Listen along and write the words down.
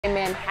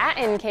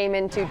Manhattan came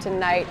into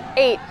tonight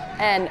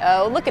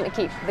 8-0, looking to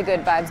keep the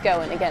good vibes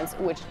going against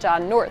Wichita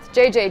North.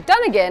 J.J.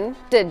 Dunnigan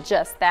did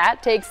just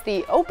that, takes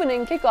the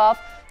opening kickoff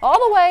all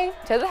the way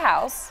to the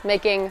house,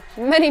 making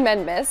many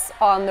men miss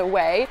on the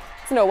way.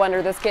 It's no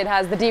wonder this kid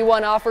has the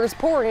D1 offers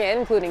pouring in,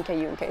 including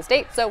KU and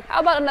K-State. So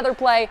how about another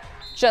play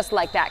just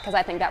like that, because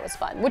I think that was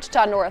fun.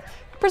 Wichita North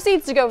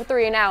proceeds to go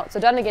 3 and out, so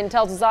Dunnigan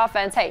tells his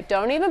offense, hey,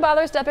 don't even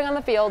bother stepping on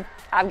the field.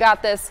 I've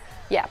got this.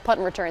 Yeah, punt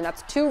and return.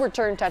 That's 2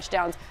 return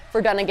touchdowns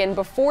for Dunnigan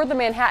before the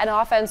Manhattan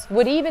offense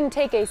would even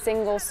take a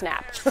single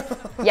snap.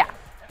 Yeah.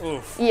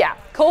 Oof. Yeah,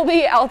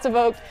 Colby,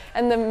 Altavogt,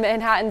 and the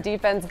Manhattan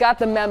defense got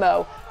the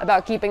memo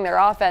about keeping their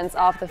offense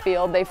off the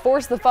field. They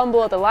force the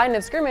fumble at the line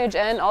of scrimmage,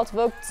 and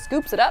Altavogt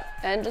scoops it up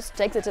and just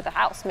takes it to the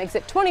house. Makes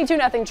it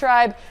 22-0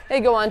 Tribe.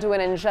 They go on to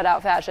win in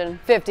shutout fashion,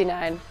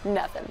 59-0.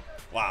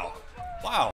 Wow. Wow.